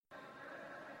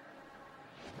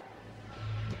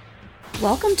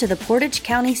Welcome to the Portage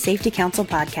County Safety Council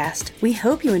podcast. We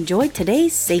hope you enjoyed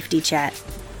today's safety chat.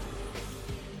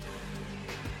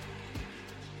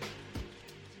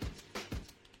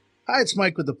 Hi, it's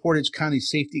Mike with the Portage County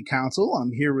Safety Council.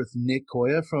 I'm here with Nick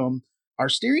Koya from our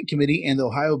steering committee and the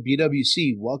Ohio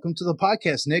BWC. Welcome to the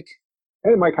podcast, Nick.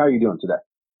 Hey, Mike, how are you doing today?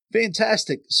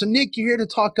 Fantastic. So, Nick, you're here to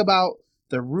talk about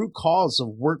the root cause of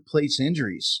workplace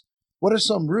injuries. What are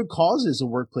some root causes of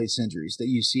workplace injuries that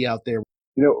you see out there?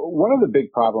 You know, one of the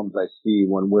big problems I see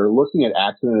when we're looking at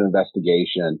accident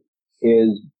investigation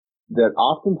is that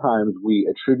oftentimes we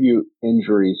attribute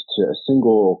injuries to a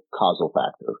single causal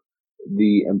factor,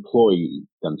 the employee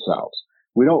themselves.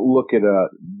 We don't look at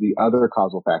the other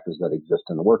causal factors that exist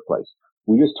in the workplace.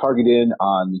 We just target in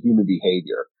on the human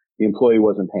behavior. The employee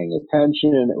wasn't paying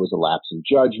attention. It was a lapse in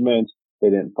judgment. They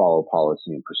didn't follow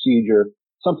policy and procedure,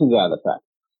 something to that effect.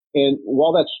 And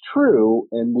while that's true,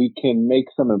 and we can make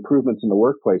some improvements in the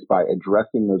workplace by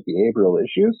addressing those behavioral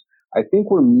issues, I think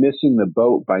we're missing the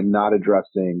boat by not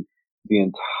addressing the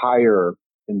entire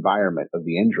environment of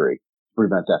the injury to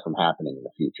prevent that from happening in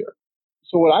the future.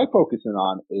 So what I focus in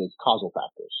on is causal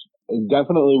factors. And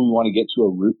definitely we want to get to a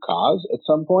root cause at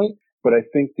some point, but I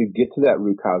think to get to that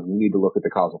root cause, we need to look at the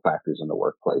causal factors in the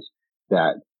workplace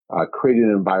that created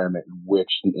an environment in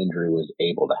which the injury was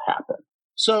able to happen.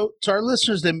 So to our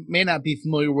listeners that may not be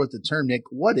familiar with the term, Nick,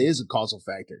 what is a causal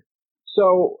factor?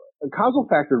 So a causal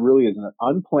factor really is an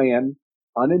unplanned,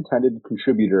 unintended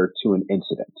contributor to an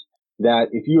incident that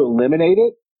if you eliminate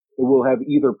it, it will have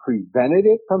either prevented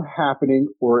it from happening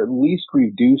or at least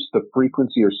reduced the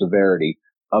frequency or severity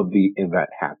of the event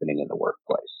happening in the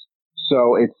workplace.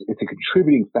 So it's a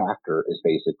contributing factor is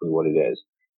basically what it is.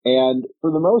 And for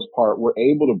the most part, we're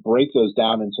able to break those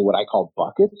down into what I call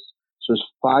buckets. So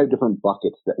there's 5 different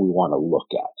buckets that we want to look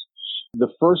at. The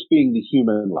first being the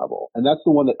human level, and that's the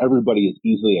one that everybody is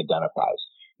easily identifies.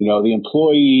 You know, the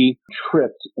employee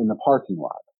tripped in the parking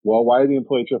lot. Well, why did the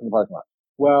employee trip in the parking lot?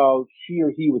 Well, she or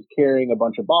he was carrying a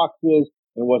bunch of boxes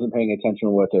and wasn't paying attention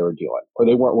to what they were doing, or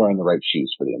they weren't wearing the right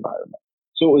shoes for the environment.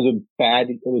 So it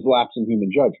was lapse in human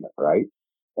judgment, right?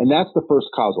 And that's the first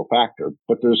causal factor.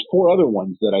 But there's 4 other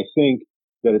ones that I think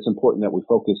that it's important that we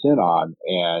focus in on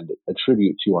and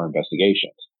attribute to our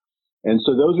investigations. And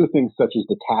so those are things such as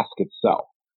the task itself.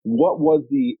 What was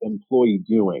the employee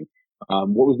doing?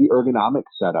 What was the ergonomic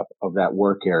setup of that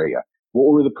work area?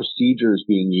 What were the procedures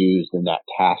being used in that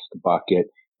task bucket?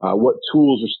 What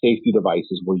tools or safety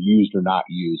devices were used or not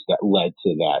used that led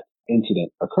to that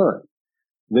incident occurring?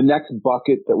 The next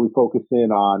bucket that we focus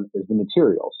in on is the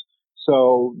materials.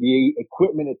 So the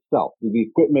equipment itself, did the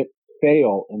equipment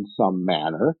fail in some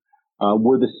manner?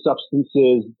 Were the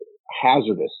substances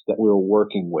hazardous that we were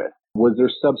working with? Was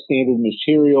there substandard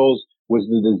materials? Was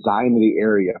the design of the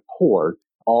area poor?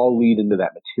 All lead into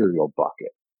that material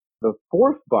bucket. The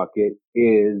 4th bucket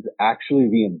is actually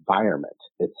the environment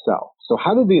itself. So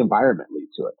how did the environment lead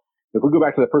to it? If we go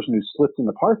back to the person who slipped in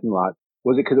the parking lot,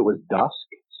 was it because it was dusk,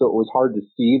 so it was hard to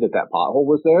see that pothole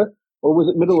was there? Or was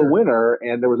it middle of winter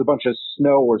and there was a bunch of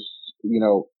snow or,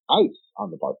 ice on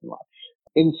the parking lot?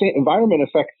 Environment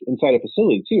affects inside a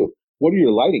facility too. What are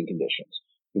your lighting conditions?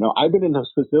 I've been in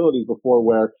those facilities before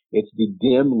where it's the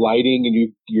dim lighting and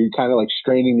you're kind of like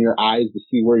straining your eyes to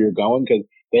see where you're going because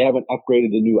they haven't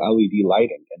upgraded to new LED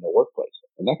lighting in the workplace.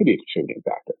 And that could be a contributing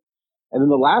factor. And then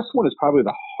the last one is probably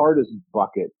the hardest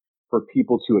bucket for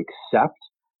people to accept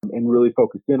and really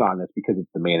focus in on this because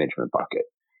it's the management bucket.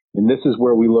 And this is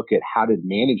where we look at how did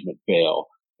management fail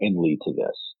and lead to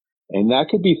this. And that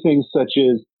could be things such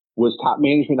as, was top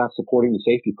management not supporting the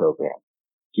safety program?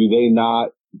 Do they not,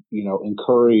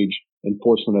 encourage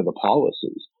enforcement of the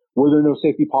policies? Were there no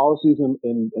safety policies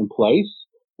in place?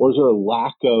 Or is there a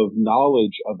lack of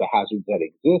knowledge of the hazards that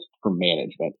exist from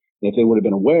management? And if they would have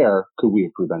been aware, could we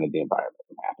have prevented the environment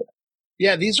from happening?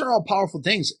 Yeah, these are all powerful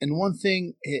things. And one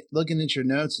thing, looking at your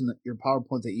notes and your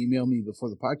PowerPoint that you emailed me before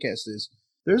the podcast is,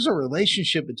 there's a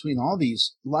relationship between all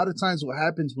these. A lot of times what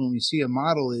happens when we see a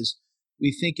model is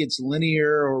we think it's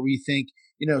linear, or we think,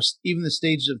 even the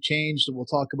stages have changed, and we'll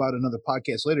talk about another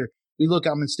podcast later. We look,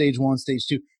 I'm in stage 1, stage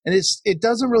 2, and it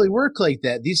doesn't really work like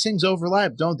that. These things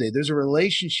overlap, don't they? There's a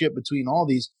relationship between all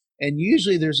these, and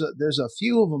usually there's a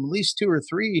few of them, at least 2 or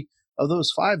 3 of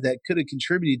those 5 that could have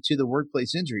contributed to the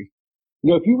workplace injury.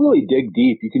 If you really dig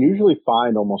deep, you can usually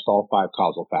find almost all 5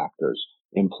 causal factors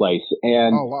in place.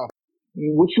 And oh, wow.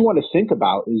 What you want to think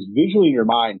about is visually in your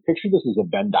mind, picture this as a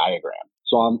Venn diagram.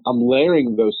 So I'm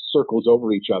layering those circles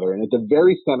over each other. And at the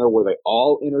very center where they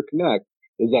all interconnect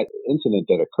is that incident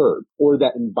that occurred, or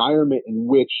that environment in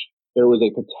which there was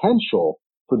a potential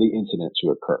for the incident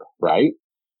to occur, right?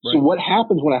 So what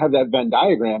happens when I have that Venn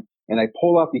diagram and I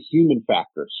pull out the human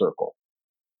factor circle.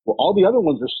 Well, all the other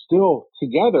ones are still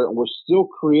together, and we're still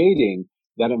creating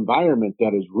that environment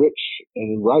that is rich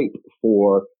and ripe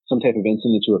for some type of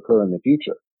incident to occur in the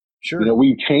future. Sure.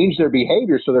 We've changed their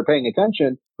behavior so they're paying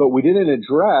attention, but we didn't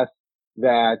address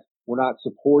that we're not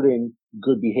supporting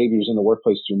good behaviors in the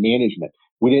workplace through management.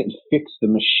 We didn't fix the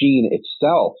machine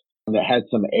itself that had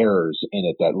some errors in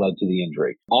it that led to the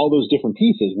injury. All those different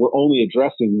pieces, we're only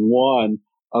addressing one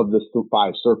of the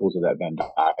 5 circles of that Venn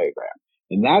diagram.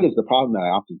 And that is the problem that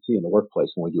I often see in the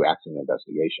workplace when we do accident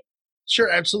investigation. Sure,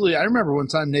 absolutely. I remember one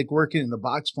time, Nick, working in the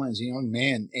box plant as a young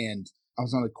man, and I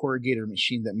was on a corrugator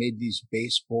machine that made these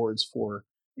baseboards for,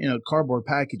 cardboard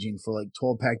packaging for like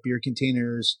 12-pack beer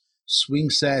containers, swing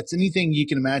sets, anything you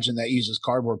can imagine that uses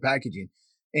cardboard packaging.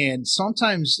 And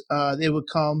sometimes they would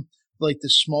come, like the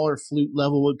smaller flute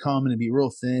level would come and it'd be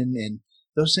real thin, and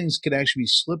those things could actually be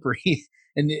slippery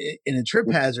and a trip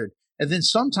hazard. And then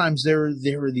sometimes there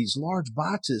were these large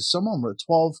boxes. Some of them were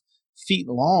 12 feet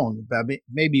long,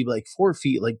 maybe like 4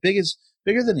 feet, like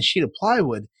bigger than a sheet of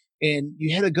plywood. And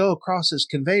you had to go across this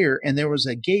conveyor, and there was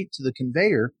a gate to the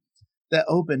conveyor that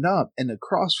opened up, and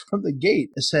across from the gate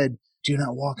it said, "Do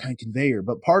not walk on conveyor."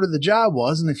 But part of the job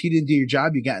was, and if you didn't do your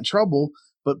job, you got in trouble.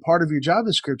 But part of your job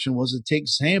description was to take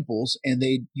samples, and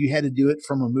you had to do it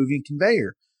from a moving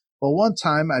conveyor. Well, one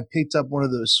time I picked up one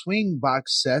of those swing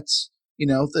box sets,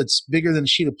 that's bigger than a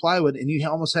sheet of plywood, and you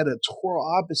almost had a total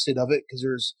opposite of it because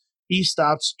there's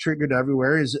e-stops triggered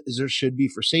everywhere, as there should be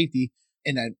for safety.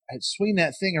 And I'd swing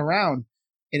that thing around,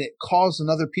 and it caused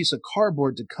another piece of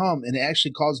cardboard to come, and it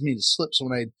actually caused me to slip. So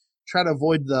when I tried to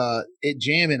avoid it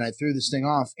jamming, I threw this thing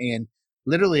off, and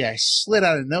literally I slid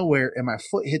out of nowhere, and my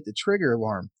foot hit the trigger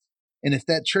alarm. And if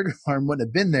that trigger alarm wouldn't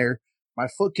have been there, my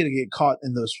foot could have get caught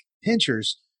in those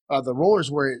pinchers, the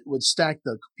rollers where it would stack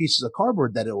the pieces of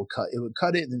cardboard that it would cut. It would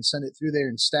cut it and then send it through there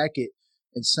and stack it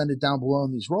and send it down below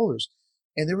in these rollers.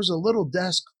 And there was a little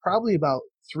desk, probably about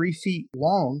 3 feet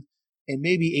long and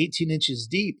maybe 18 inches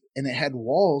deep, and it had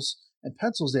walls and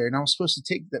pencils there. And I was supposed to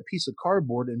take that piece of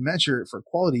cardboard and measure it for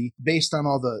quality based on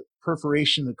all the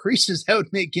perforation, the creases that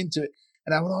would make into it.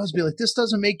 And I would always be like, this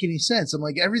doesn't make any sense. I'm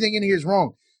like, everything in here is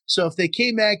wrong. So if they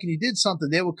came back and you did something,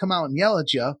 they would come out and yell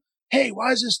at you, "Hey,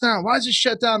 why is this down? Why is this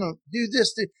shut down? Do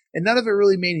this." And none of it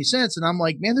really made any sense. And I'm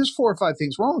like, man, there's 4 or 5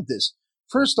 things wrong with this.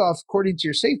 First off, according to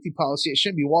your safety policy, I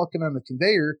shouldn't be walking on the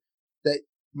conveyor that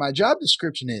my job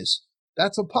description is.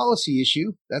 That's a policy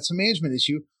issue. That's a management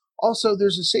issue. Also,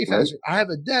 there's a safe hazard. I have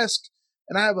a desk,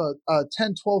 and I have a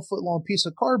 10, 12-foot long piece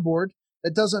of cardboard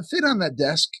that doesn't fit on that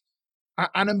desk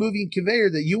on a moving conveyor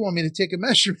that you want me to take a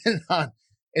measurement on.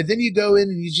 And then you go in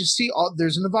and you just see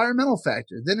there's an environmental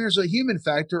factor. Then there's a human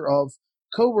factor of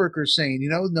coworkers saying,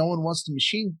 no one wants the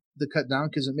machine to cut down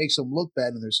because it makes them look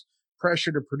bad, and there's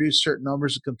pressure to produce certain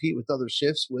numbers to compete with other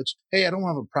shifts, which, hey, I don't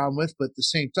have a problem with, but at the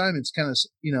same time, it's kind of,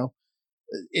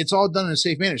 it's all done in a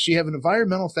safe manner. So you have an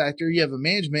environmental factor, you have a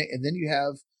management, and then you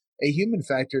have a human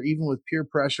factor, even with peer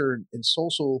pressure and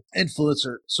social influence,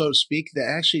 or so to speak, that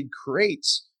actually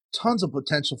creates tons of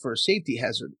potential for a safety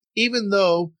hazard. Even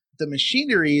though the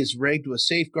machinery is rigged with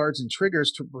safeguards and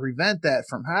triggers to prevent that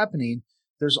from happening,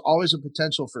 there's always a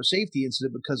potential for safety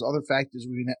incident because other factors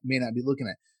we may not be looking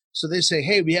at. So they say,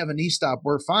 hey, we have an e-stop,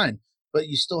 we're fine. But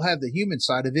you still have the human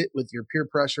side of it with your peer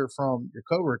pressure from your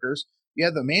coworkers. You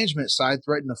have the management side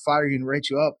threatening to fire you and write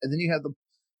you up. And then you have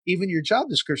even your job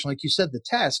description, like you said, the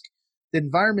task, the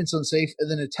environment's unsafe.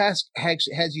 And then the task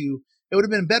has you, it would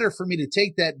have been better for me to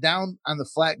take that down on the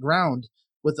flat ground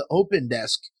with the open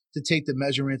desk to take the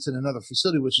measurements in another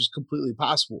facility, which is completely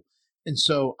possible. And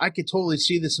so I could totally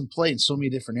see this in play in so many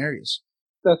different areas.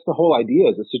 That's the whole idea.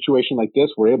 Is a situation like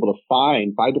this, we're able to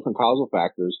find 5 different causal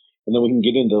factors, and then we can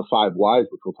get into the 5 whys,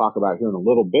 which we'll talk about here in a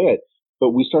little bit.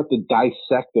 But we start to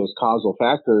dissect those causal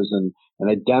factors and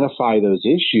identify those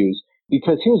issues.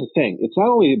 Because here's the thing. It's not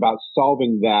only about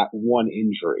solving that one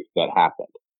injury that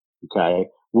happened. Okay.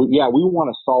 We want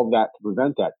to solve that to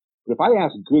prevent that. But if I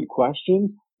ask good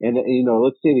questions, and,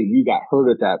 let's say that you got hurt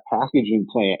at that packaging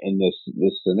plant in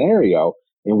this scenario,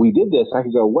 and we did this, I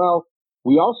could go, well,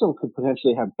 we also could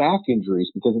potentially have back injuries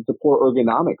because it's a poor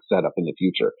ergonomic setup in the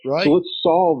future. Right. So let's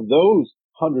solve those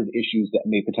 100 issues that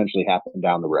may potentially happen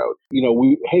down the road.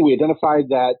 We identified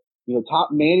that, top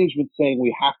management saying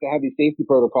we have to have these safety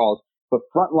protocols, but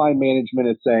frontline management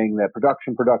is saying that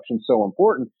production is so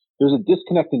important. There's a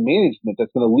disconnect in management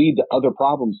that's going to lead to other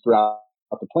problems throughout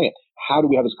the plant. How do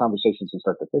we have those conversations and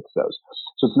start to fix those?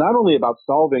 So it's not only about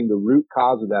solving the root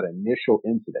cause of that initial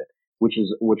incident, which is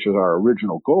our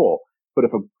original goal, but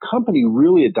if a company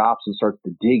really adopts and starts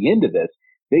to dig into this,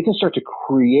 they can start to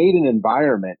create an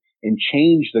environment and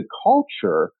change the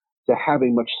culture to have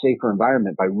a much safer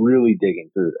environment by really digging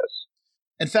through this.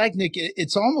 In fact, Nick,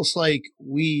 it's almost like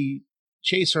we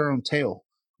chase our own tail.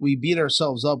 We beat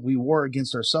ourselves up. We war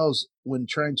against ourselves when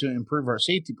trying to improve our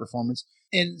safety performance.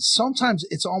 And sometimes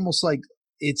it's almost like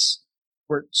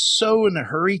we're so in a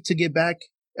hurry to get back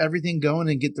everything going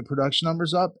and get the production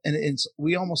numbers up. And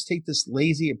we almost take this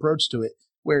lazy approach to it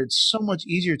where it's so much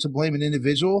easier to blame an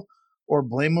individual or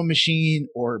blame a machine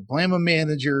or blame a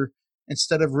manager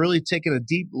instead of really taking a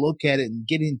deep look at it and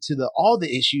getting to all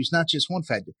the issues, not just one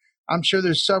factor. I'm sure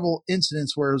there's several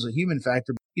incidents where it was a human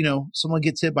factor. Someone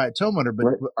gets hit by a tow motor, but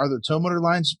right. Are the tow motor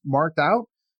lines marked out?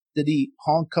 Did he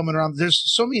honk coming around? There's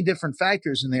so many different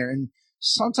factors in there. And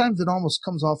sometimes it almost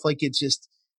comes off like it's just,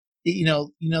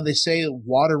 they say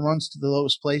water runs to the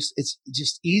lowest place. It's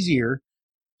just easier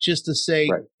just to say,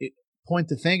 right. Point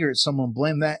the finger at someone,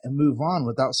 blame that, and move on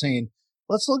without saying,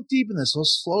 let's look deep in this.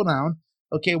 Let's slow down.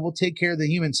 Okay, we'll take care of the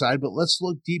human side, but let's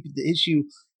look deep at the issue,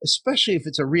 especially if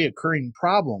it's a reoccurring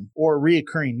problem or a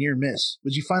reoccurring near miss.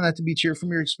 Would you find that to be true from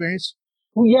your experience?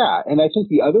 Well, yeah. And I think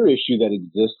the other issue that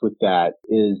exists with that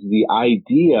is the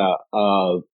idea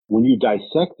of when you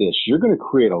dissect this, you're going to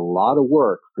create a lot of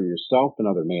work for yourself and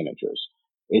other managers.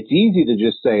 It's easy to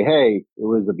just say, hey, it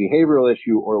was a behavioral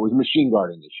issue or it was a machine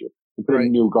guarding issue. We put a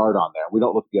new guard on there. We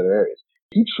don't look at the other areas.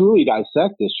 If you truly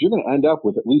dissect this, you're going to end up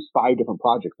with at least 5 different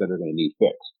projects that are going to need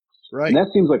fixed. Right. And that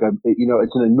seems like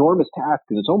it's an enormous task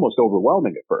and it's almost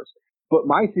overwhelming at first. But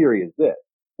my theory is this.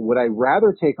 Would I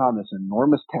rather take on this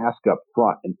enormous task up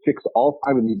front and fix all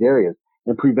 5 of these areas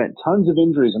and prevent tons of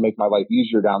injuries and make my life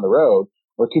easier down the road,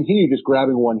 or continue just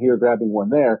grabbing one here, grabbing one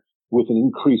there with an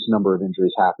increased number of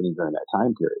injuries happening during that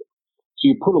time period?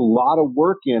 So you put a lot of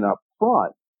work in up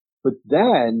front, but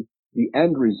then the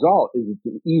end result is it's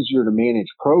an easier to manage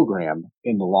program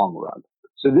in the long run.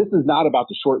 So this is not about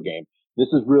the short game. This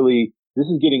is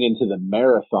getting into the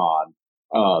marathon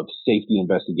of safety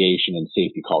investigation and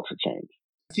safety culture change.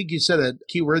 I think you said a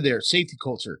key word there, safety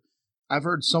culture. I've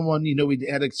heard someone, we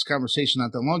had this conversation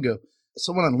not that long ago.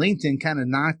 Someone on LinkedIn kind of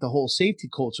knocked the whole safety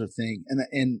culture thing.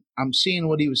 And I'm seeing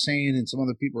what he was saying, and some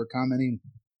other people are commenting.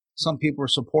 Some people are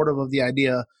supportive of the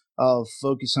idea of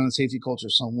focusing on safety culture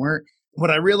somewhere. What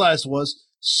I realized was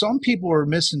some people were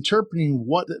misinterpreting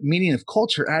what the meaning of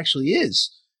culture actually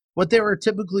is. What they were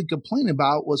typically complaining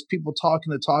about was people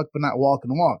talking the talk but not walking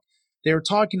the walk. They were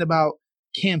talking about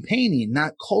campaigning,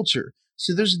 not culture.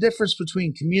 So there's a difference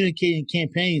between communicating,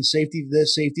 campaigning, safety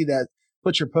this, safety that.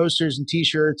 Put your posters and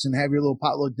T-shirts and have your little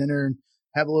potluck dinner and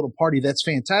have a little party. That's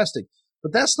fantastic.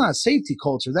 But that's not safety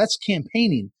culture. That's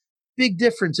campaigning. Big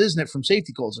difference, isn't it, from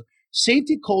safety culture?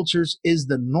 Safety cultures is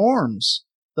the norms,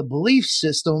 the belief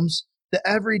systems, the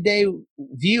everyday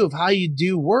view of how you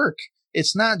do work.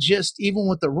 It's not just even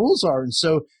what the rules are. And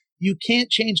so you can't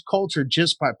change culture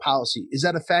just by policy. Is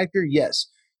that a factor? Yes.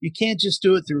 You can't just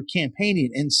do it through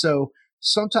campaigning. And so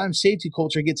sometimes safety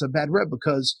culture gets a bad rep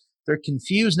because they're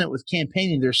confusing it with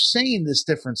campaigning. They're saying this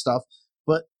different stuff,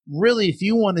 but really, if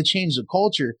you want to change the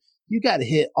culture, you got to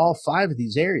hit all 5 of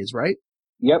these areas, right?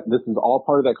 Yep, this is all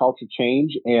part of that culture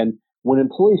change. And when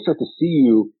employees start to see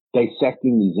you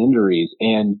dissecting these injuries,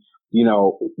 and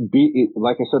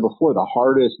like I said before, the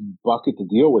hardest bucket to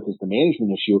deal with is the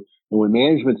management issue. And when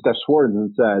management steps forward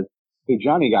and says, "Hey,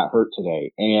 Johnny got hurt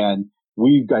today, and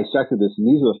we've dissected this, and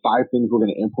these are the 5 things we're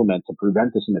going to implement to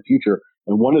prevent this in the future.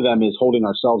 And one of them is holding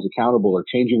ourselves accountable or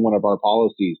changing one of our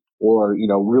policies or,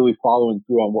 really following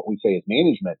through on what we say as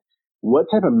management." What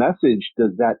type of message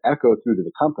does that echo through to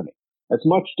the company? That's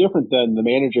much different than the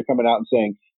manager coming out and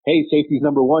saying, "Hey, safety's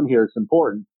number 1 here. It's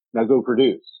important. Now go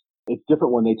produce." It's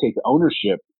different when they take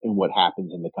ownership in what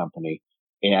happens in the company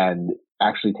and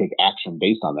actually take action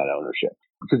based on that ownership.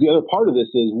 Because the other part of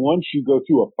this is once you go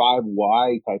through a 5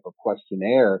 why type of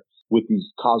questionnaire with these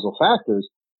causal factors,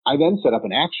 I then set up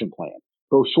an action plan,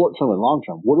 both short term and long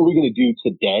term. What are we going to do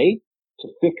today to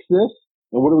fix this?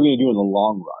 And what are we going to do in the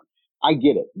long run? I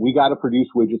get it. We got to produce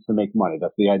widgets to make money.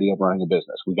 That's the idea of running a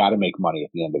business. We got to make money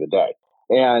at the end of the day.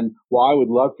 And while I would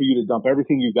love for you to dump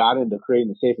everything you got into creating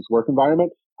the safest work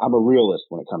environment, I'm a realist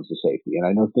when it comes to safety. And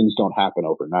I know things don't happen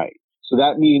overnight. So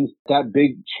that means that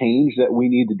big change that we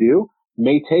need to do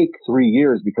may take 3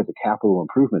 years because of capital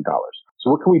improvement dollars. So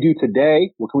what can we do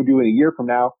today? What can we do in a year from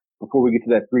now before we get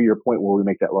to that 3-year point where we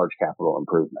make that large capital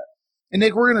improvement? And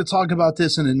Nick, we're going to talk about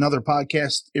this in another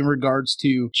podcast in regards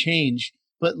to change.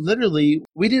 But literally,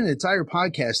 we did an entire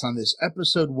podcast on this,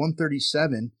 episode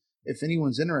 137, if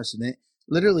anyone's interested in it,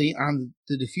 literally on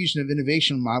the diffusion of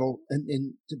innovation model.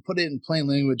 And to put it in plain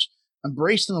language,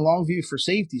 embracing the long view for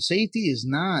safety. Safety is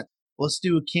not, let's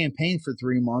do a campaign for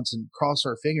 3 months and cross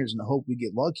our fingers and hope we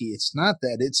get lucky. It's not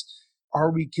that. It's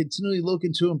Are we continually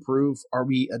looking to improve? Are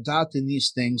we adopting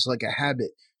these things like a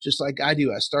habit? Just like I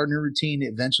do, I start a routine,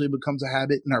 it eventually becomes a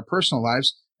habit in our personal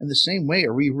lives. In the same way,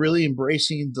 are we really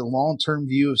embracing the long-term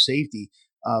view of safety,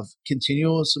 of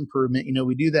continuous improvement?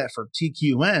 We do that for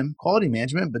TQM, quality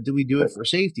management, but do we do it for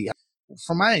safety?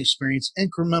 From my experience,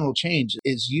 incremental change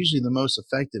is usually the most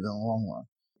effective in the long run.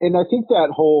 And I think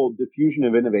that whole diffusion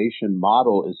of innovation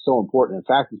model is so important. In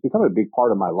fact, it's become a big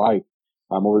part of my life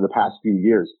over the past few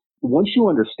years. Once you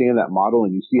understand that model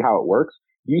and you see how it works,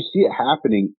 you see it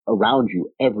happening around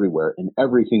you everywhere in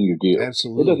everything you do.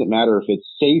 Absolutely. It doesn't matter if it's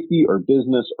safety or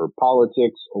business or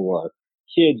politics or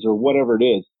kids or whatever it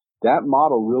is. That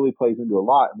model really plays into a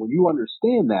lot. When you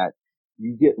understand that,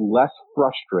 you get less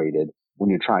frustrated when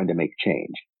you're trying to make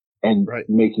change. And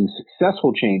making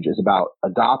successful change is about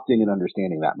adopting and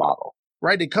understanding that model.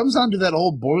 Right. It comes down to that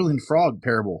old boiling frog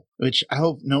parable, which I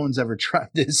hope no one's ever tried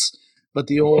this. But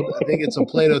I think it's a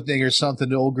Plato thing or something,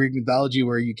 the old Greek mythology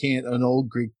where an old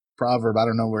Greek proverb, I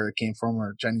don't know where it came from,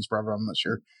 or a Chinese proverb, I'm not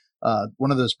sure. One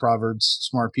of those proverbs,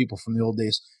 smart people from the old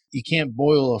days, you can't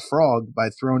boil a frog by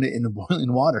throwing it into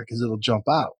boiling water because it'll jump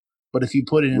out. But if you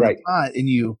put it in a pot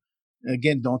and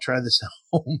again, don't try this at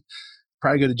home,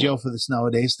 probably go to jail for this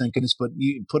nowadays, thank goodness, but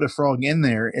you put a frog in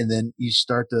there and then you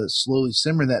start to slowly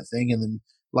simmer that thing and then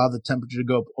allow the temperature to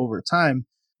go up over time.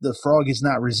 The frog is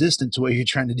not resistant to what you're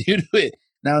trying to do to it.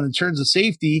 Now, in terms of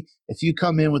safety, if you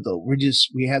come in with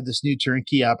we have this new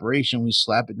turnkey operation, we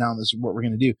slap it down, this is what we're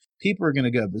going to do, people are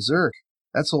going to go berserk.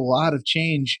 That's a lot of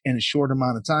change in a short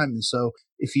amount of time. And so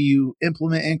if you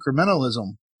implement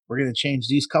incrementalism, we're going to change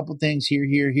these couple things here,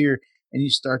 and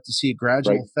you start to see a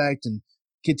gradual effect and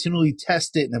continually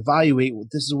test it and evaluate what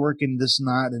this is working, this is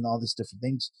not, and all these different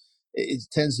things. It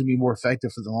tends to be more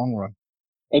effective for the long run.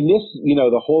 And this,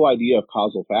 the whole idea of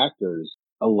causal factors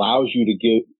allows you to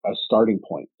give a starting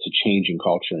point to changing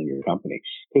culture in your company.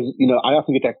 Because, I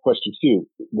often get that question too.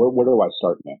 Where do I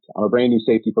start, Nick? I'm a brand new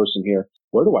safety person here.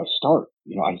 Where do I start?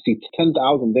 I see 10,000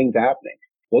 things happening.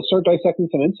 Let's start dissecting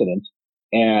some incidents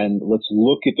and let's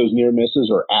look at those near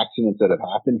misses or accidents that have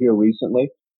happened here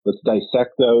recently. Let's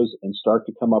dissect those and start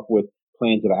to come up with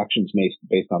plans of actions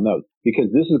based on those, because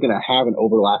this is going to have an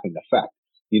overlapping effect.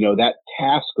 That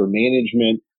task or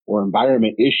management or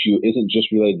environment issue isn't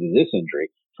just related to this injury.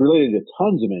 It's related to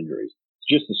tons of injuries. It's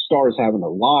just the stars haven't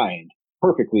aligned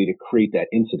perfectly to create that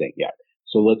incident yet.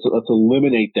 So let's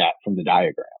eliminate that from the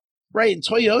diagram. Right. And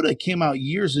Toyota came out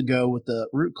years ago with the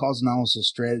root cause analysis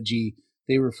strategy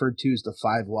they referred to as the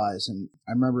 5 whys. And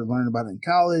I remember learning about it in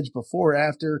college, before,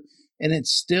 after, and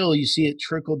it's still, you see it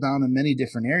trickle down in many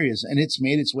different areas, and it's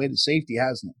made its way to safety,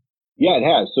 hasn't it? Yeah, it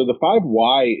has. So the 5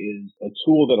 why is a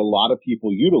tool that a lot of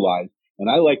people utilize,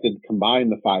 and I like to combine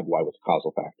the 5 why with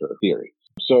causal factor theory.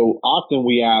 So often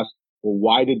we ask, well,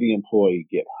 why did the employee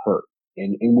get hurt?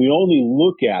 And we only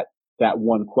look at that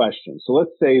one question. So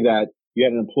let's say that you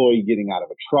had an employee getting out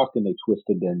of a truck and they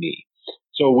twisted their knee.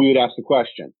 So we would ask the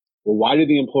question, well, why did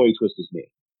the employee twist his knee?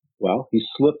 Well, he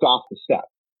slipped off the step.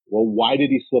 Well, why did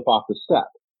he slip off the step?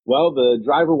 Well, the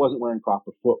driver wasn't wearing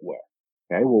proper footwear.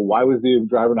 Okay, well, why was the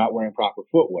driver not wearing proper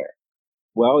footwear?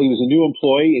 Well, he was a new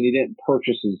employee and he didn't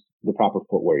purchase the proper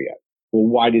footwear yet. Well,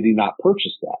 why did he not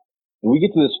purchase that? And we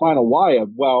get to this final why of,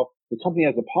 well, the company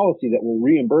has a policy that will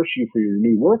reimburse you for your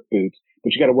new work boots,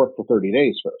 but you got to work for 30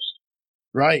 days first.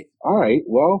 Right. All right.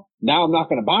 Well, now I'm not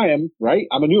going to buy them, right?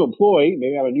 I'm a new employee.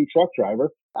 Maybe I'm a new truck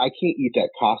driver. I can't eat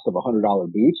that cost of $100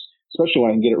 boots, especially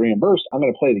when I can get it reimbursed. I'm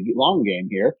going to play the long game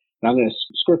here, and I'm going to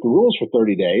skirt the rules for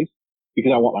 30 days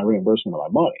because I want my reimbursement of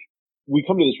my money. We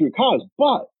come to this root cause,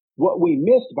 but what we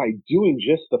missed by doing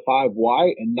just the 5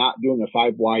 why and not doing a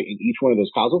 5 why in each one of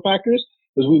those causal factors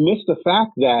is we missed the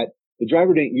fact that the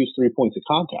driver didn't use 3 points of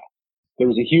contact.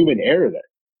 There was a human error there.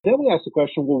 Then we asked the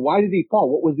question, well, why did he fall?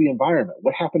 What was the environment?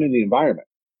 What happened in the environment?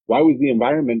 Why was the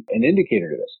environment an indicator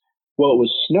to this? Well, it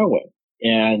was snowing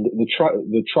and the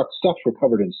truck steps were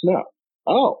covered in snow.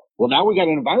 Oh, well, now we got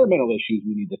environmental issues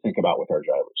we need to think about with our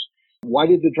drivers. Why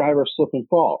did the driver slip and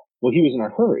fall? Well, he was in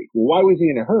a hurry. Well, why was he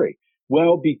in a hurry?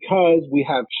 Well, because we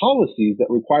have policies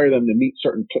that require them to meet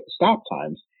certain stop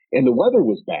times and the weather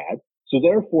was bad. So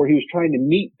therefore, he was trying to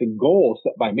meet the goal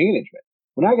set by management.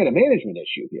 Well, now I got a management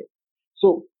issue here.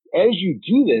 So as you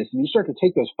do this and you start to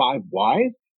take those 5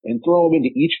 whys and throw them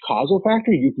into each causal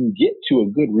factor, you can get to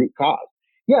a good root cause.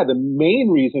 Yeah, the main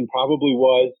reason probably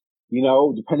was,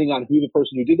 depending on who the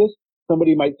person who did this,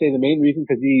 somebody might say the main reason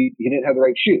because he didn't have the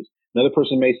right shoes. Another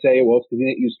person may say, well, it's because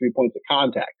he didn't use 3 points of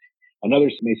contact.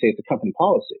 Another may say it's a company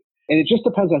policy. And it just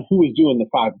depends on who is doing the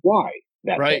 5 why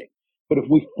that day. But if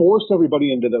we force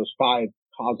everybody into those 5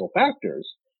 causal factors,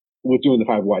 with doing the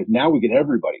 5 whys. Now we get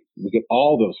everybody. We get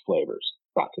all those flavors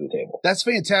brought to the table. That's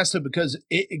fantastic because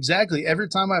exactly every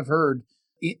time I've heard,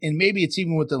 and maybe it's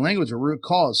even with the language or root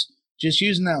cause, just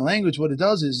using that language, what it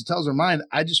does is it tells our mind,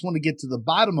 I just want to get to the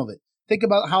bottom of it. Think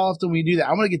about how often we do that.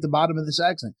 I want to get to the bottom of this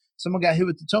accident. Someone got hit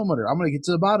with the tow motor. I'm going to get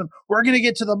to the bottom. We're going to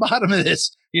get to the bottom of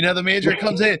this. You know, the manager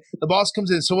comes in, the boss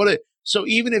comes in. So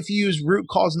even if you use root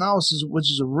cause analysis,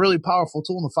 which is a really powerful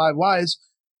tool in the 5 whys,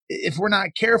 if we're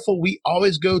not careful, we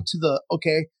always go to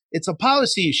okay, it's a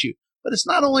policy issue, but it's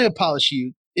not only a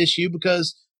policy issue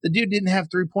because the dude didn't have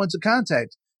 3 points of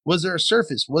contact. Was there a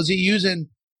surface? Was he using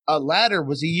a ladder?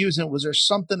 Was there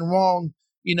something wrong,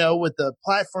 with the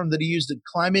platform that he used to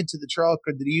climb into the truck,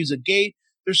 or did he use a gate?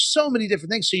 There's so many different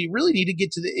things. So you really need to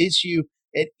get to the issue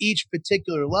at each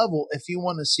particular level if you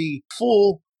want to see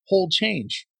full whole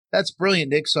change. That's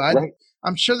brilliant, Nick. So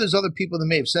I'm sure there's other people that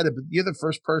may have said it, but you're the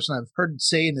first person I've heard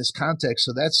say in this context.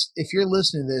 So if you're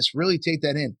listening to this, really take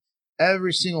that in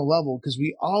every single level, because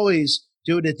we always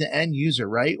do it at the end user,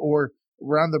 right? Or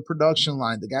around the production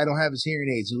line. The guy don't have his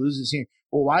hearing aids. He loses his hearing.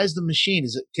 Well, why is the machine?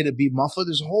 Can it be muffled?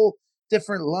 There's a whole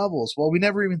different levels. Well, we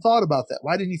never even thought about that.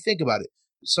 Why didn't you think about it?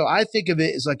 So I think of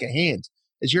it as like a hand.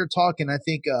 As you're talking, I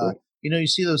think, you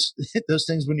see those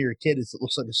things when you're a kid, it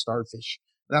looks like a starfish.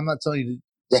 And I'm not telling you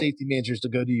safety managers to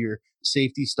go to your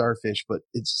safety starfish, but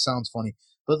it sounds funny.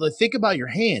 But think about your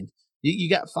hand. You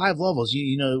got 5 levels.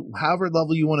 However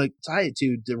level you want to tie it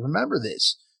to remember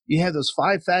this. You have those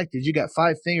 5 factors. You got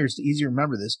 5 fingers to easily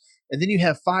remember this. And then you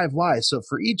have 5 whys. So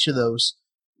for each of those,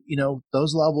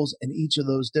 those levels and each of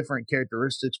those different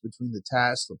characteristics between the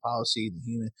task, the policy, the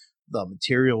human, the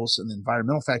materials, and the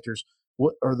environmental factors,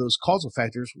 what are those causal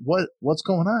factors? What's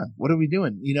going on? What are we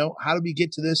doing? How do we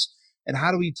get to this? And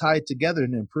how do we tie it together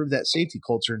and improve that safety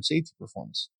culture and safety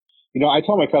performance? I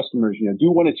tell my customers,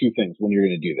 do one of 2 things when you're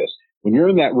going to do this. When you're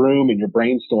in that room and you're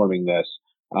brainstorming this,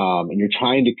 and you're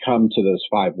trying to come to those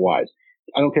 5 whys,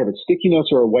 I don't care if it's sticky notes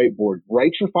or a whiteboard,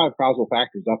 write your 5 causal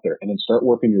factors up there and then start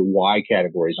working your why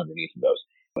categories underneath of those.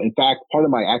 In fact, part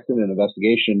of my accident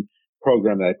investigation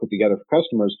program that I put together for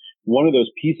customers, one of those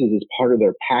pieces is part of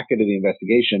their packet of the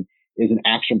investigation is an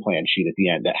action plan sheet at the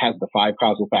end that has the 5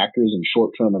 causal factors and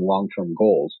short-term and long-term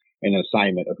goals and an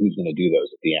assignment of who's going to do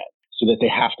those at the end, so that they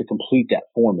have to complete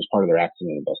that form as part of their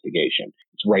accident investigation.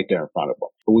 It's right there in front of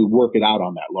them. But we work it out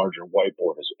on that larger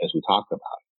whiteboard as we talked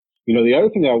about. The other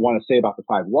thing that I want to say about the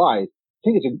 5 whys, I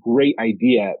think it's a great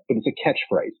idea, but it's a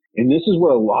catchphrase. And this is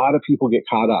where a lot of people get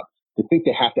caught up. They think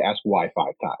they have to ask why 5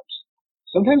 times.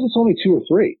 Sometimes it's only 2 or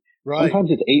 3. Right.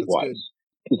 Sometimes it's 8 whys.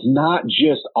 Good. It's not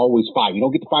just always 5. You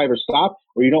don't get to 5 or stop,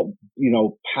 or you don't,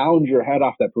 pound your head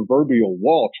off that proverbial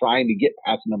wall trying to get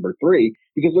past number 3,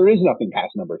 because there is nothing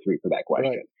past number 3 for that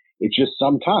question. Right. It's just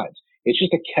sometimes. It's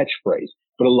just a catchphrase.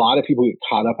 But a lot of people get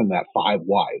caught up in that 5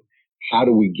 why. How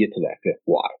do we get to that 5th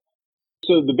why?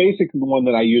 So the basic one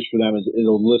that I use for them is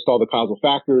it'll list all the causal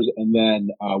factors, and then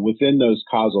within those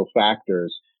causal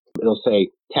factors, it'll say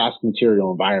task,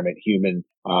 material, environment, human,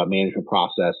 management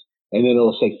process, and then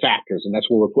it'll say factors, and that's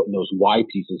where we're putting those why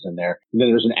pieces in there. And then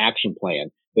there's an action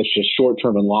plan that's just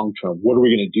short-term and long-term. What are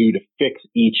we going to do to fix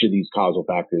each of these causal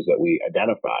factors that we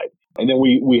identified? And then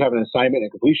we have an assignment and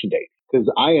completion date, because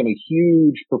I am a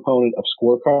huge proponent of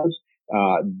scorecards,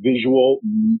 visual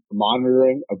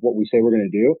monitoring of what we say we're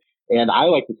going to do. And I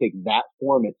like to take that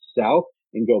form itself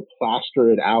and go plaster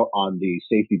it out on the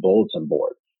safety bulletin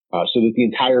board, so that the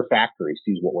entire factory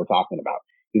sees what we're talking about.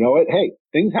 You know what? Hey,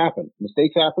 things happen.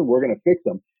 Mistakes happen. We're going to fix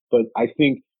them. But I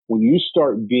think when you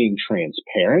start being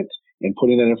transparent and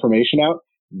putting that information out,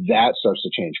 that starts to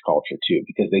change culture too,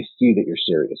 because they see that you're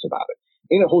serious about it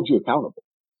and it holds you accountable.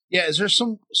 Yeah. Is there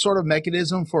some sort of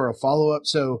mechanism for a follow-up?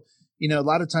 So, a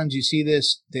lot of times you see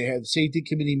this, they have safety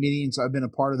committee meetings. I've been a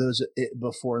part of those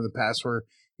before in the past, where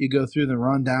you go through the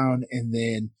rundown and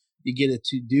then you get a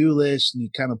to-do list and you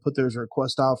kind of put those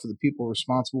requests out for the people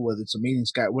responsible, whether it's a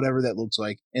maintenance guy, whatever that looks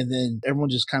like. And then everyone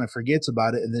just kind of forgets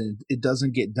about it, and then it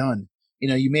doesn't get done.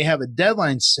 You may have a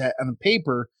deadline set on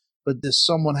paper, but does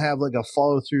someone have like a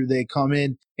follow through? They come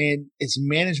in, and it's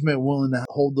management willing to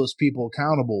hold those people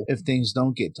accountable if things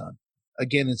don't get done.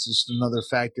 Again, it's just another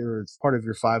factor. It's part of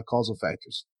your 5 causal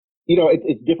factors.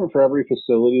 It's different for every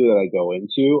facility that I go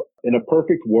into. In a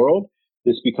perfect world,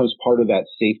 this becomes part of that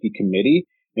safety committee.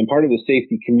 And part of the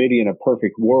safety committee in a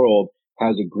perfect world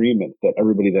has agreements that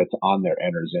everybody that's on there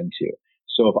enters into.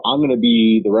 So if I'm going to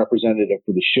be the representative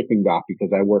for the shipping dock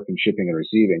because I work in shipping and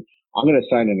receiving, I'm going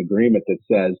to sign an agreement that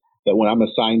says that when I'm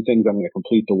assigned things, I'm going to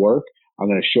complete the work. I'm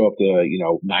going to show up to,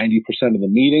 90% of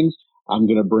the meetings. I'm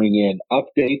going to bring in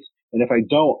updates. And if I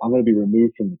don't, I'm going to be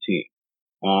removed from the team.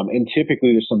 And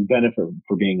typically there's some benefit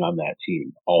for being on that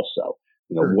team also,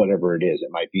 Sure. whatever it is. It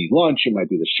might be lunch, it might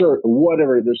be the shirt,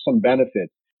 whatever. There's some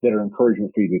benefits that are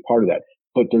encouragement for you to be part of that.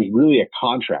 But there's really a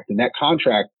contract, and that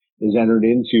contract is entered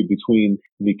into between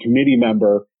the committee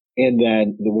member and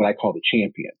then what I call the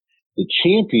champion. The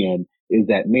champion is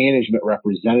that management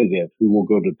representative who will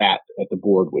go to bat at the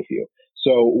board with you.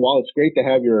 So while it's great to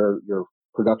have your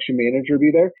production manager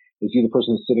be there, is he the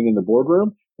person that's sitting in the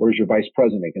boardroom, or is your vice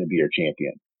president going to be your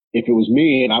champion? If it was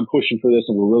me and I'm pushing for this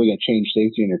and we're really going to change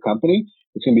safety in your company,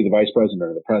 it's going to be the vice president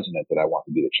or the president that I want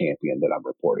to be the champion that I'm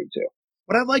reporting to.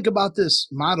 What I like about this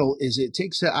model is it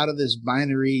takes it out of this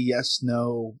binary yes,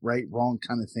 no, right, wrong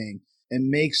kind of thing and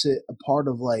makes it a part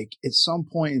of, like, at some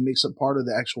point it makes it part of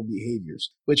the actual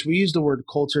behaviors, which we use the word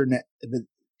culture, but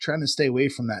trying to stay away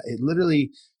from that. It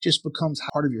literally just becomes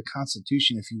part of your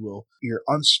constitution, if you will, your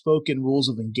unspoken rules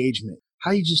of engagement,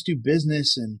 how you just do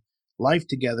business and life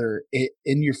together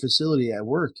in your facility at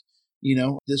work.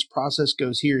 This process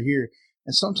goes here.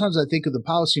 And sometimes I think of the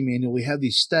policy manual, we have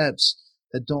these steps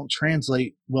that don't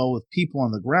translate well with people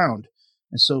on the ground.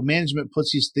 And so management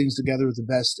puts these things together with the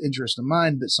best interest in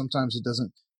mind, but sometimes it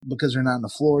doesn't because they're not on the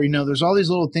floor. There's all these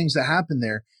little things that happen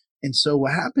there. And so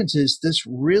what happens is this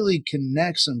really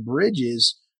connects and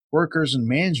bridges workers and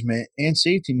management and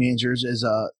safety managers as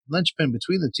a linchpin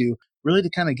between the two, really to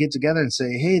kind of get together and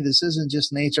say, hey, this isn't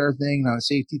just an HR thing, not a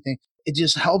safety thing. It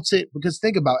just helps it, because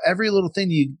think about every little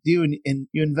thing you do and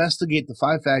you investigate the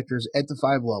 5 factors at the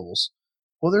 5 levels.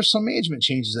 Well, there's some management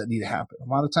changes that need to happen. A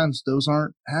lot of times those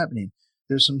aren't happening.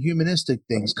 There's some humanistic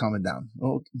things coming down.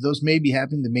 Well, those may be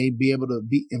happening. They may be able to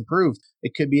be improved.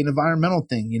 It could be an environmental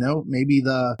thing. Maybe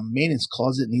the maintenance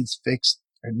closet needs fixed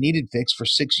or needed fixed for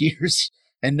 6 years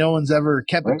and no one's ever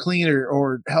kept it clean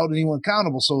or held anyone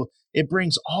accountable. So it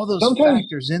brings all those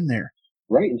factors in there.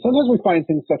 Right. And sometimes we find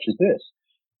things such as this.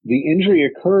 The injury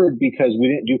occurred because we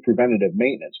didn't do preventative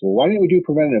maintenance. Well, why didn't we do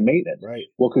preventative maintenance? Right.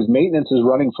 Well, because maintenance is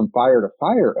running from fire to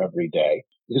fire every day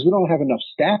because we don't have enough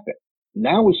staffing.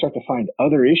 Now we start to find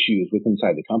other issues within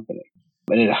inside the company.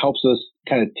 And it helps us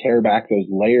kind of tear back those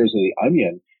layers of the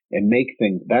onion and make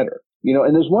things better.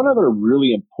 And there's one other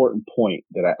really important point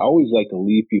that I always like to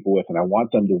leave people with, and I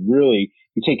want them to really,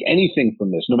 you take anything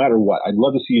from this, no matter what. I'd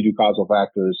love to see you do causal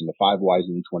factors and the 5 whys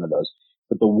in each one of those.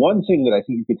 But the one thing that I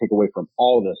think you can take away from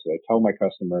all of this that I tell my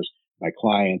customers, my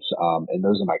clients, and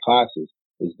those in my classes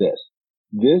is this.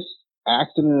 This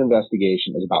accident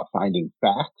investigation is about finding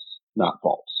facts, not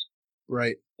faults.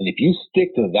 Right. And if you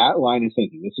stick to that line of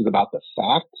thinking, this is about the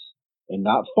facts and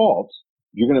not faults,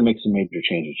 you're going to make some major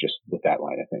changes just with that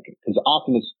line of thinking. Because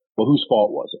often it's, well, whose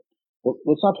fault was it? Well,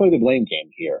 let's not play the blame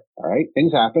game here. All right.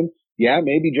 Things happen. Yeah,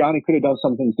 maybe Johnny could have done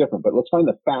some things different, but let's find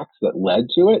the facts that led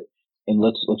to it. And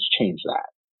let's change that.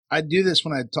 I do this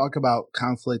when I talk about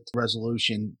conflict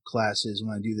resolution classes,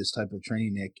 when I do this type of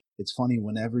training, Nick. It's funny,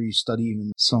 whenever you study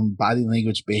even some body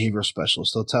language behavioral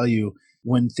specialists, they'll tell you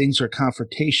when things are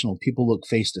confrontational, people look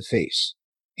face to face.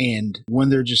 And when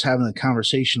they're just having a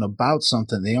conversation about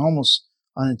something, they almost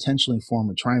unintentionally form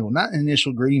a triangle, not an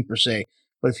initial greeting per se,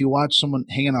 but if you watch someone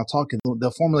hanging out talking, they'll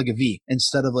form like a V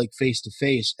instead of like face to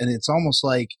face. And it's almost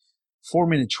like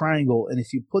forming a triangle. And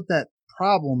if you put that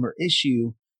problem or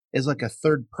issue as like a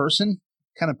third person,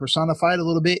 kind of personified a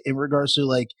little bit in regards to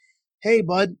like, hey,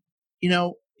 bud,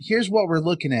 here's what we're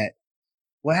looking at.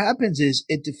 What happens is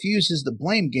it diffuses the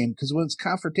blame game, because when it's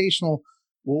confrontational,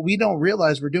 what we don't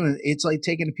realize we're doing, it's like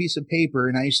taking a piece of paper,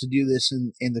 and I used to do this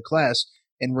in the class,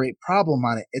 and write problem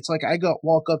on it. It's like I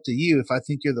walk up to you if I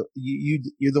think you're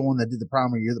the one that did the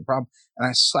problem, or you're the problem, and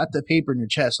I slap the paper in your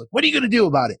chest. Like, what are you going to do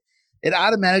about it? It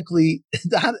automatically,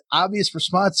 the obvious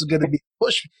response is going to be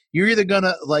push. You're either going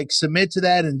to like submit to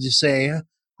that and just say,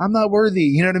 I'm not worthy,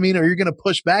 you know what I mean? Or you're going to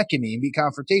push back at me and be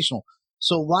confrontational.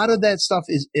 So a lot of that stuff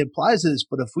it applies to this.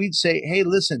 But if we'd say, hey,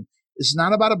 listen, this is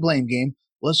not about a blame game.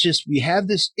 We have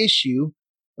this issue.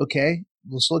 Okay.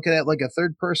 Let's look at it like a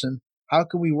third person. How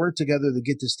can we work together to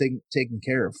get this thing taken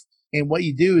care of? And what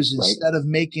you do is instead of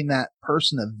making that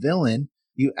person a villain,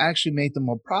 you actually make them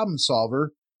a problem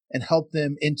solver and help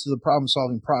them into the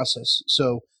problem-solving process.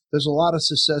 So there's a lot of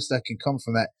success that can come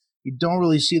from that. You don't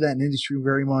really see that in industry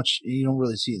very much, and you don't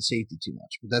really see it in safety too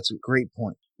much, but that's a great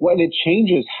point. Well, and it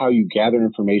changes how you gather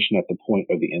information at the point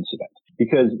of the incident,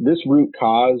 because this root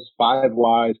cause, 5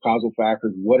 whys, causal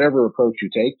factors, whatever approach you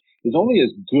take is only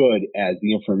as good as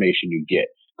the information you get.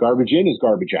 Garbage in is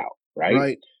garbage out, right?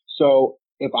 Right. So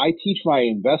if I teach my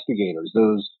investigators,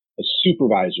 those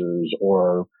supervisors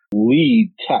or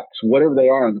lead techs, whatever they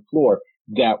are on the floor,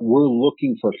 that we're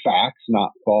looking for facts,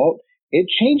 not fault, it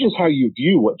changes how you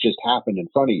view what just happened in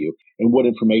front of you and what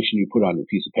information you put on your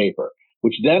piece of paper.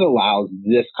 which then allows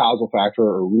this causal factor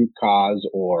or root cause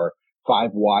or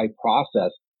 5 why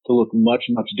process to look much,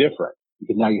 much different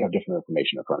because now you have different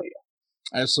information in front of you.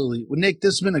 Absolutely. Well, Nick,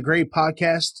 this has been a great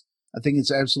podcast. I think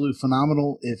it's absolutely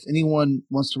phenomenal. If anyone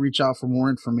wants to reach out for more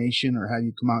information or have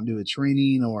you come out and do a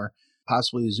training or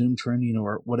possibly a Zoom training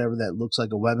or whatever that looks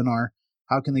like a webinar,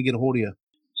 how can they get a hold of you?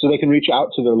 So they can reach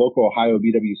out to their local Ohio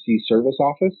BWC service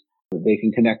office. They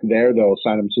can connect there. They'll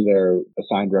assign them to their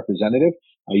assigned representative.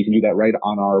 You can do that right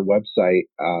on our website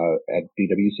at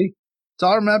BWC. To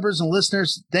our members and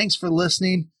listeners, thanks for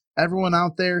listening. Everyone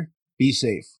out there, be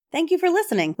safe. Thank you for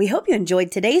listening. We hope you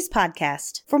enjoyed today's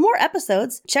podcast. For more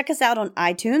episodes, check us out on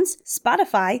iTunes,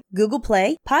 Spotify, Google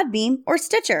Play, Podbean, or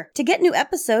Stitcher. To get new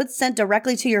episodes sent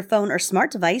directly to your phone or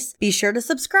smart device, be sure to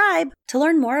subscribe. To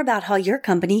learn more about how your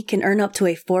company can earn up to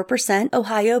a 4%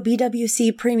 Ohio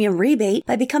BWC premium rebate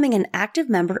by becoming an active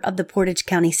member of the Portage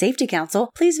County Safety Council,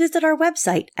 please visit our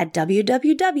website at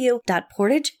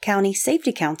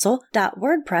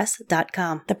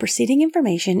www.portagecountysafetycouncil.wordpress.com. The preceding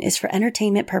information is for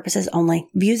entertainment purposes only.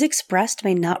 Views expressed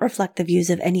may not reflect the views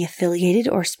of any affiliated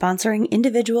or sponsoring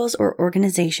individuals or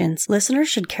organizations. Listeners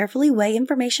should carefully weigh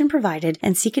information provided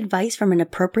and seek advice from an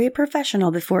appropriate professional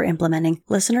before implementing.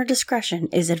 Listener discretion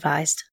is advised.